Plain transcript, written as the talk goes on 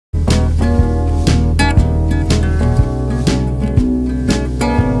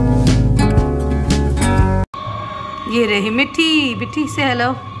ये रही मिट्टी, मिट्टी से हेलो।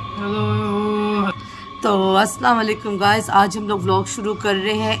 तो अस्सलाम वालेकुम गाइस, आज हम लोग व्लॉग शुरू कर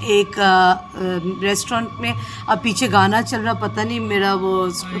रहे हैं एक रेस्टोरेंट में। अब पीछे गाना चल रहा, पता नहीं मेरा वो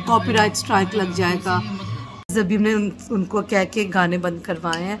कॉपीराइट स्ट्राइक लग जाएगा। अभी हमने उनको कह के गाने बंद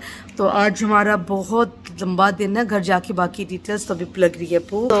करवाए हैं। तो आज हमारा बहुत लंबा दिन है, घर जाके बाकी डिटेल्स तो अभी लग रही है।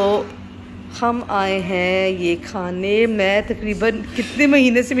 तो हम आए हैं ये खाने। मैं तकरीबन कितने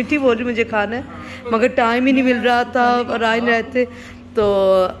महीने से मिट्टी बोल रही मुझे खाना है, मगर टाइम ही नहीं मिल रहा था और आ नहीं रहे थे। तो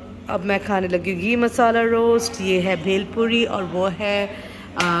अब मैं खाने लगी घी मसाला रोस्ट, ये है भेलपुरी और वो है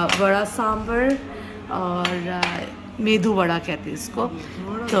वड़ा सांभर और मेदू वड़ा कहते हैं इसको।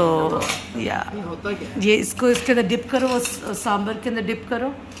 तो ये इसको इसके अंदर डिप करो, सांभर के अंदर डिप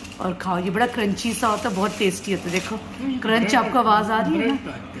करो और खाओ। ये बड़ा क्रंची सा होता है, बहुत टेस्टी होता है। देखो क्रंच, आपको आवाज़ आ रही है ना?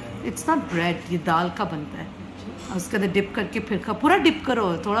 इट्स नॉट ब्रेड, ये दाल का बनता है। और उसके अंदर डिप करके फिर खाओ। पूरा डिप करो,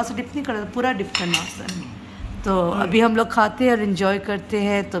 थोड़ा सा डिप नहीं करना, पूरा डिप करना होता है। तो अभी हम लोग खाते हैं और एंजॉय करते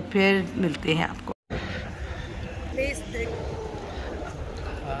हैं, तो फिर मिलते हैं आपको।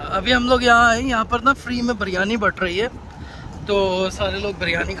 अभी हम लोग यहाँ आए, यहाँ पर ना फ्री में बिरयानी बट रही है, तो सारे लोग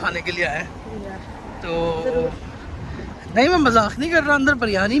बिरयानी खाने के लिए आए। तो नहीं, मैं मजाक नहीं कर रहा, अंदर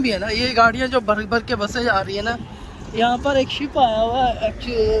बिरयानी भी है ना। ये गाड़ियाँ जो भर भर के बसें जा रही है ना, यहाँ पर एक शिप आया हुआ है।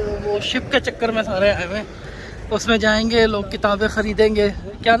 एक्चुअली वो शिप के चक्कर में सारे आए हुए हैं। उसमें जाएंगे लोग, किताबें खरीदेंगे।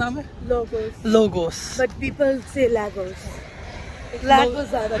 क्या नाम है? लोगोस। बट पीपल से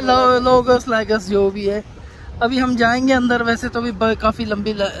लोगोस लैगस जो भी है। अभी हम जाएंगे अंदर। वैसे तो अभी काफ़ी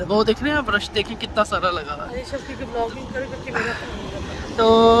लंबी वो देख रहे हैं आप, रश देखिए कितना सारा लगा हुआ है। तो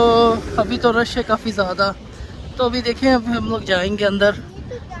अभी तो रश है काफ़ी ज़्यादा। तो अभी देखें, अब हम लोग जाएंगे अंदर,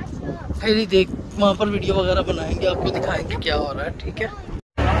 फिर ही वहाँ पर वीडियो वगैरह बनाएंगे, आपको दिखाएंगे क्या हो रहा है। ठीक है।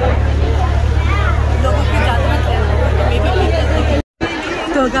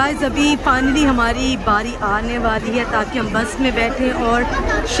 तो गाइस अभी फाइनली हमारी बारी आने वाली है, ताकि हम बस में बैठे और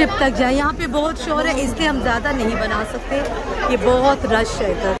शिप तक जाए। यहाँ पे बहुत शोर है, इसलिए हम ज़्यादा नहीं बना सकते, ये बहुत रश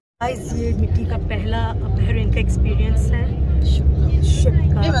है इधर। गाइस ये मिट्टी का पहला बहरीन का एक्सपीरियंस है शिप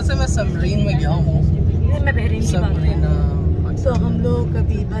का। नहीं, वैसे मैं सबमरीन में गया हूँ। मैं बहरीन की बात कर रही हूँ। तो हम लोग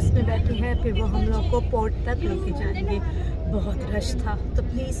अभी बस में बैठे हैं, फिर वो हम लोग को पोर्ट तक लेके जाएंगे। बहुत रश था, तो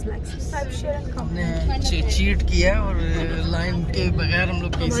प्लीज लाइक सब्सक्राइब शेयर। हमने चीट किया और लाइन के बगैर हम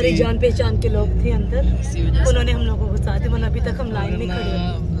लोग, हमारे जान पहचान के लोग थे अंदर, उन्होंने हम लोगों को घुसा दिया, वरना अभी तक हम लाइन में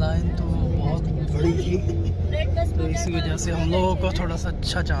खड़े। लाइन तो बहुत बड़ी थी, तो इसी वजह से हम लोगों को थोड़ा सा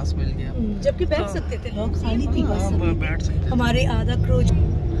अच्छा चांस मिल गया। जबकि बैठ सकते थे लोग, खाली थी बस, बैठ सकते। हमारे आधा क्रू,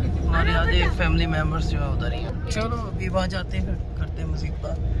 हमारे आधे फैमिली मेंबर्स जो है उधर ही। चलो अभी वहाँ जाते हैं, करते हैं मज़ीद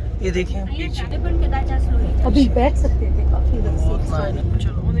बात। ये देखें पीछे, अभी बैठ सकते थे काफ़ी।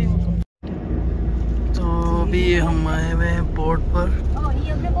 चलो नहीं होगा। तो अभी हम आए हुए हैं पोर्ट पर,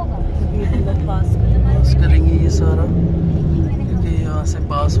 पास करेंगे ये सारा, क्योंकि यहाँ से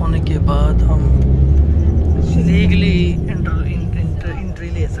पास होने के बाद हम लीगली एंट्री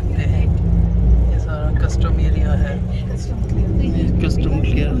ले सकते हैं। ये सारा कस्टम एरिया है, कस्टम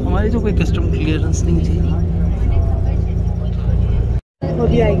क्लियर। हमारी तो कोई कस्टम क्लियरेंस नहीं थी।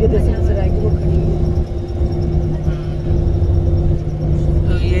 अभी आएगी, नजर आएगी वो खड़ी।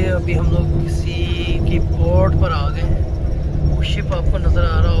 तो ये अभी हम लोग किसी की पोर्ट पर आ गए हैं। वो शिप आपको नजर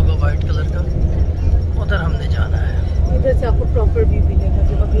आ रहा होगा वाइट कलर का, उधर हमने जाना है। इधर से आपको प्रॉपर व्यू मिलेगा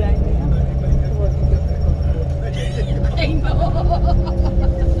जब अभी आएंगे ना।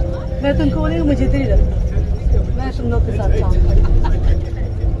 मैं तुमको बोलेंगे मुझे तो नहीं लगता, मैं तुम लोग के साथ काम करूँ।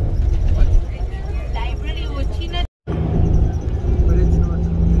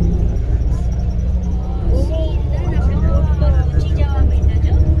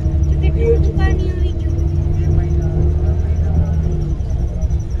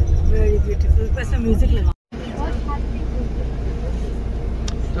 म्यूजिक लगा।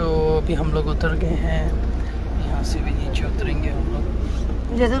 तो अभी हम लोग उतर गए हैं, यहाँ से भी नीचे उतरेंगे हम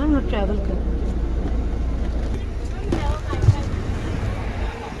लोग, जैसे हम लोग ट्रैवल कर।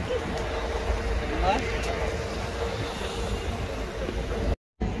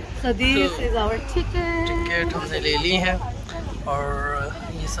 टिकट हमने ले ली है और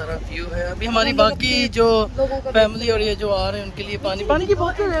ये सारा व्यू है। अभी हमारी बाकी जो फैमिली और ये जो आ रहे हैं उनके लिए पानी की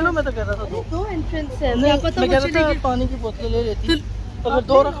बोतलें ले लो। मैं तो कह रहा था दो एंट्रेंस है, मैं कह रहा था पानी की बोतलें ले लेती। अगर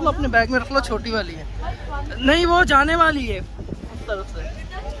दो रख लो, अपने बैग में रख लो, छोटी वाली है। नहीं, वो जाने वाली है उस तरफ से,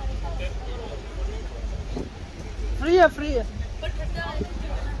 फ्री है।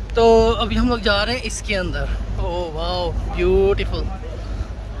 तो अभी हम लोग जा रहे हैं इसके अंदर। ओह वाह, ब्यूटीफुल।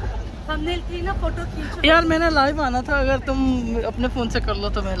 थंबनेल की ना फोटो खींचो यार। मैंने लाइव आना था, अगर तुम अपने फोन से कर लो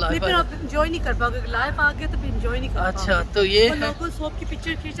तो मैं लाइव। फिर आप एंजॉय नहीं कर पाओगे, लाइव आ गए तो फिर एंजॉय नहीं कर पाओगे। अच्छा, तो ये है लोगों सोप की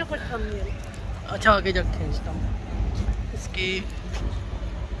पिक्चर खींचो पर थंबनेल। अच्छा, आगे जाके खींचता हूँ। इसकी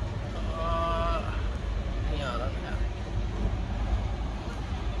नहीं आ रहा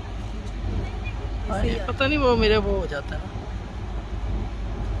है, पता नहीं वो मेरे वो हो जाता है ना।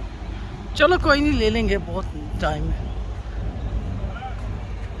 चलो कोई नहीं, ले लेंगे, बहुत टाइम है।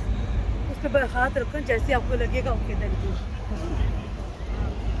 उस पर हाथ रखो, जैसे आपको लगेगा ओके तरीके।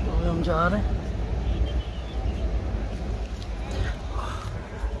 तो हम जा रहे हैं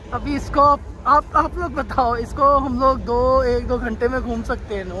अभी। इसको आप लोग बताओ, इसको हम लोग 1-2 घंटे में घूम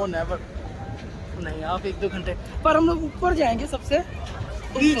सकते हैं? नो नेवर, नहीं। आप 1-2 घंटे पर हम लोग ऊपर जाएंगे, सबसे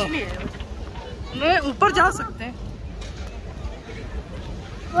बीच में नहीं, ऊपर जा सकते हैं।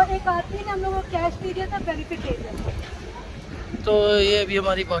 वो एक आदमी ने हम लोगों को कैश दे दिया था, बेनिफिट दे दिया था। तो ये अभी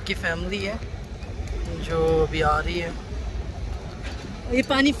हमारी बाकी फैमिली है जो अभी आ रही है। ये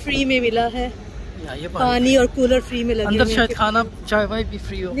पानी फ्री में मिला है, ये पानी और कूलर फ्री में लगे अंदर शायद खाना चाय वाय भी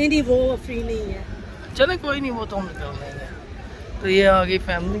फ्री हो। नहीं वो फ्री नहीं है। चले कोई नहीं, वो तो हम निकाल लेंगे। तो ये आ गई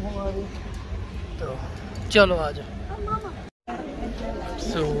फैमिली हमारी, तो चलो आ जाओ।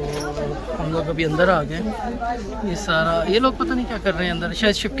 सो हम लोग अभी अंदर आ गए। ये सारा ये लोग पता नहीं क्या कर रहे हैं अंदर,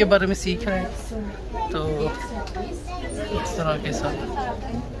 शायद शिप के बारे में सीख रहे हैं। तो इस तरह के साथ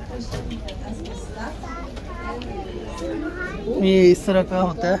ये इस तरह का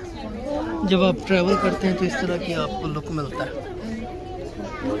होता है, जब आप ट्रैवल करते हैं तो इस तरह की आपको लुक मिलता है।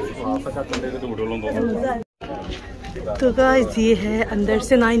 तो गाइस ये है अंदर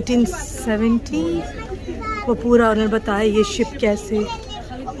से 1970 वो पूरा उन्होंने बताया ये शिप कैसे,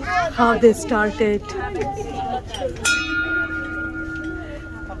 हाउ दे स्टार्टेड।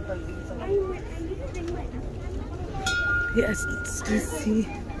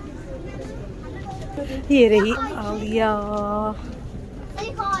 ये रही आलिया।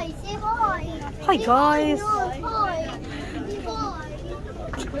 Hi guys.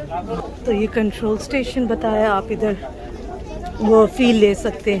 तो ये कंट्रोल स्टेशन बताया, आप इधर वो फील ले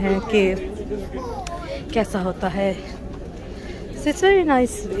सकते हैं कि कैसा होता है। It's very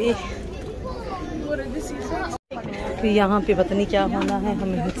nice way. तो यहाँ पे पता नहीं क्या होना है,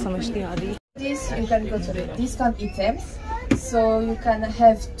 हमें कुछ समझ नहीं आ रही। This you can go to the discount items, so you can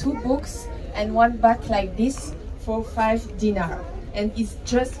have 2 books and 1 bag like this for 5 dinar, and it's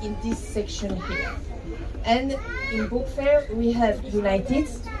just in this section here. And in book fair we have United,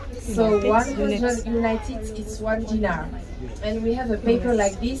 so 100 United is 1 dinar. And we have a paper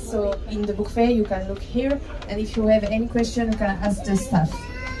like this, so in the book fair you can look here, and if you have any question you can ask the staff.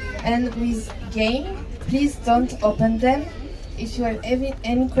 And with game, please don't open them. If you have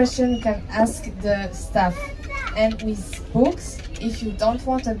any question you can ask the staff. And with books, if you don't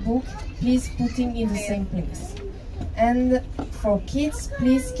want a book, please put it in the same place. And for kids,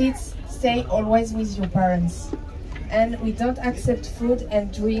 please kids stay always with your parents. And we don't accept food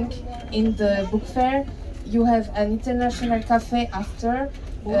and drink in the book fair. You have an international cafe after.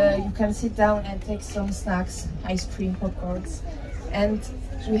 You can sit down and take some snacks, ice cream, popcorns. And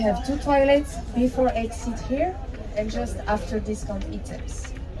we have 2 toilets before exit here and just after discount items.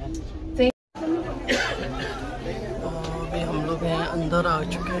 अभी हम लोग हैं अंदर आ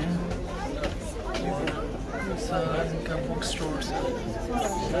चुके हैं। सारा इनका book store है।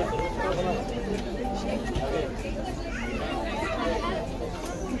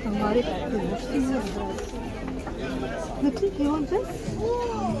 हमारे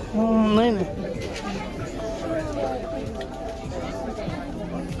नहीं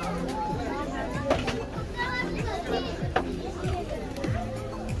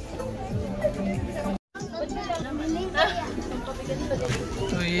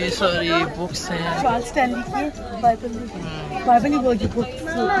तो ये सारी बुक्स हैं। चार्ल्स स्टैनली की बाइबल ही बोल बुक।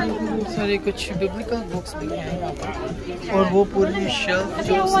 सारी कुछ बिब्लिकल बुक्स भी हैं यहाँ पर, और वो पूरी शेल्फ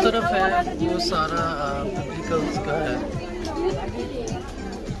जो उस तरफ है वो सारा बिब्लिकल्स का है।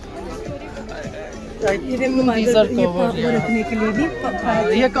 रखने के लिए भी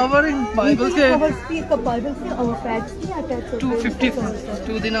ये कवरिंग बाइबल के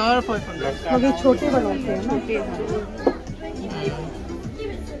 2 दिनार 500। मगर छोटे बनाते हैं ना।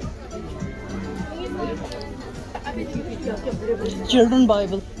 चिल्ड्रन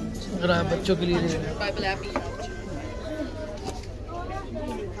बाइबल अगर आप बच्चों के लिए ले रहे हैं।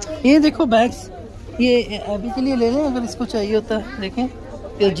 ये देखो बैग्स, ये अभी के लिए ले लें अगर इसको चाहिए होता है। देखें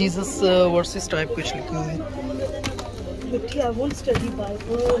ये जीसस वर्सेस टाइप कुछ लिखे हुए हैं।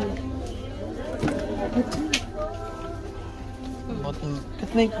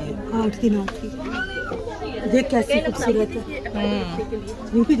 कितने की है? 8 दिनार की। देख कैसी खूबसूरत है।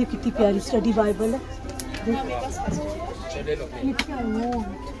 ये भी देख कितनी प्यारी स्टडी बाइबल है।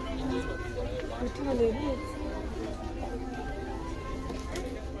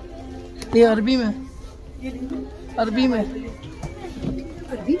 ये अरबी में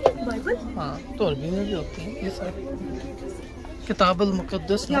हाँ, तो अरबी में भी होती है ये सारी। किताबुल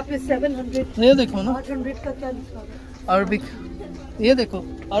मुक़द्दस यहाँ पे 700 ये देखो ना, 800 का क्या लिखा है? अरबिक, ये देखो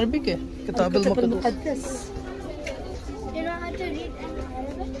अरबिक है किताबुल मुक़द्दस। मुक़द्दस। You know how to read in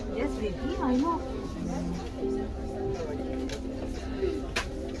Arabic? Yes, baby, I know.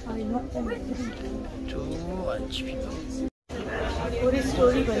 I know everything. Too much people. पूरी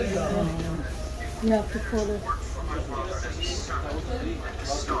स्टोरी बनी है। You have to follow.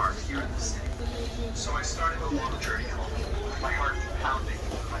 So I started a long journey home, my heart pounding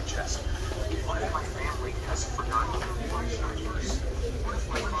in my chest. What if my family has forgotten my verse? What if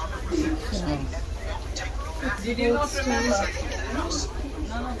my father was and take me back? Did you not remember?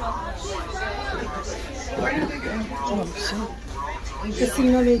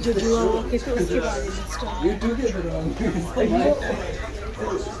 Casino में जो जुआ हुआ के तो उसके बारे में story.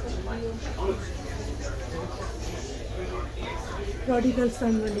 Prodigal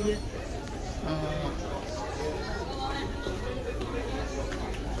सन वाली है।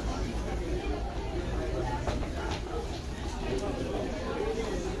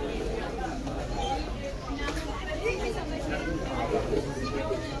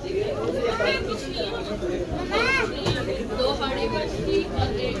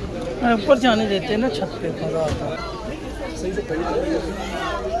 ऊपर जाने देते हैं ना, छत पे मजा आता है।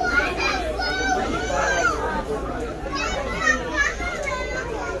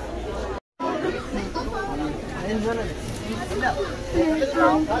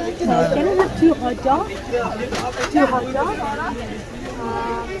 Can I have 2 hot dogs? 2 hot dogs?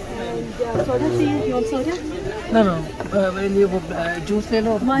 And soda, please. You want soda? No, मेरे लिए वो जूस ले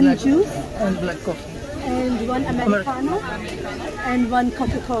लो। One juice and black coffee. and 1 Americano and 1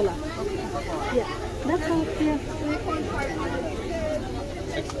 Coca-Cola. Yeah, that's all. Yeah.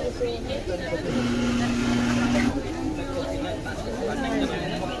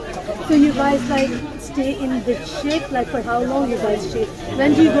 So you guys like stay in the ship, like for how long you guys stay?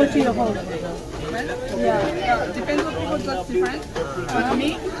 When do you go to your home? Yeah. Depends on people's what's different.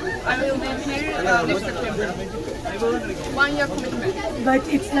 Me, I will live here next September. 1 year commitment. But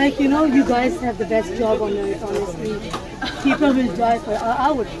it's like, you know, you guys have the best job on earth, honestly. People will die for,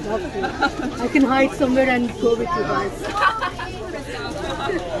 I would love to. I can hide somewhere and go with you guys.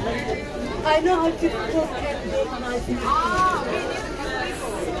 I know how to cook and make nice food.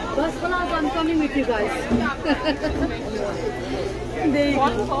 Bas khalas, I'm coming with you guys. There you go.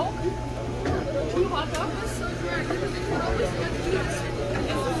 1 Coke, 2 hot dogs.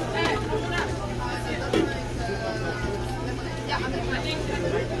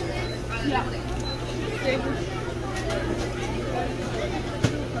 Yeah.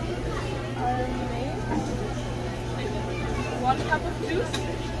 1 cup of juice.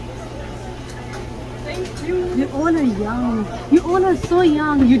 Thank you. You all are young. You all are so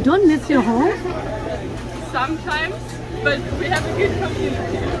young. You don't miss your home? Sometimes, but we have a good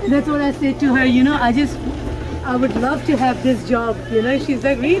community. That's what I said to her. You know, I would love to have this job. You know, she's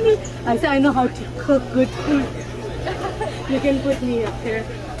like, really? I said, I know how to cook good food. You can put me up here.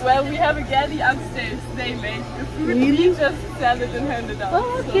 Well, we have a galley upstairs. They make the food. Really? We just sell it and hand it out.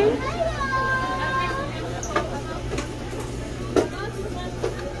 Oh, okay.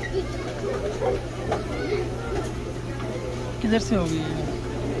 किधर से होगी?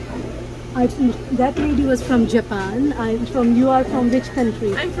 I think that lady was from Japan. You are from which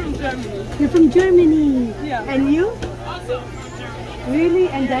country? I'm from Germany. You're from Germany. Yeah. And you? Also, Really?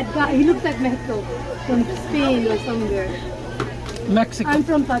 And that guy, he looks like Mexico, from Spain or somewhere. Mexico. I'm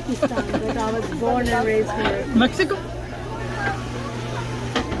from Pakistan, but I was born and raised here. Mexico?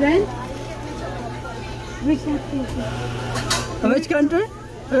 Then? Which country? Which country?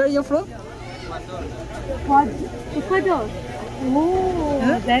 Where are you from? Ecuador.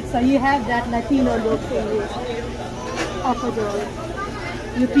 Oh, that's why you have that Latino look in you. Ecuador.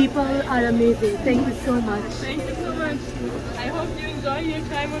 You people are amazing. Thank you so much. thank you so much. I hope you enjoy your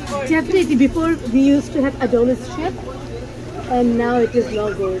time on board. Definitely. Before we used to have Adonis ship, and now it is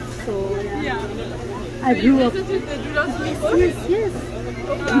Logos. So Yeah. I grew up. This is the Judas before? Yes, yes.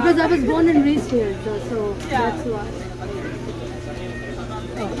 Because I was born and raised here, so that's why.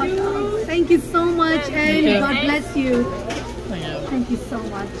 Thank you so much, and you. God bless you. Thank you. Thank you so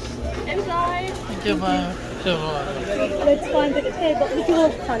much. Enjoy. Thank you, bye. Let's find the table. We can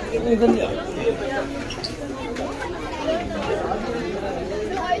all find it.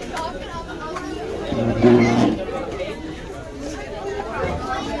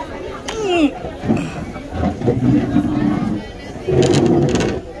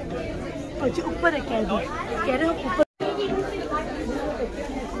 जो ऊपर है कह रहे हो ऊपर।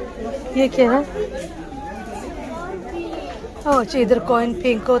 ये क्या है? अच्छा इधर कॉइन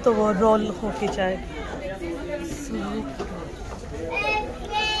फेंको तो वो रोल होके जाए।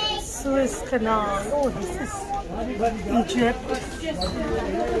 Suez kanal, oh this is Egypt.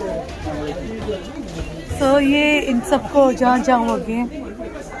 तो ये इन सबको जहाँ जहाँ हो गए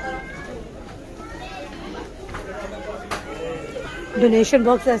डोनेशन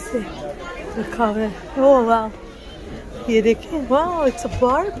बॉक्स ऐसे रखा हुआ है। ओह वाह, ये देखें, वाह इट्स अ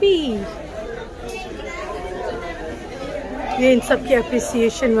बारबी। ये इन सब के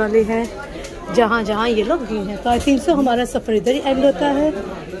अप्रिसिएशन वाले हैं जहाँ जहाँ ये लोग गए हैं। तो आई थिंक सो हमारा सफ़र इधर ही एंड होता है।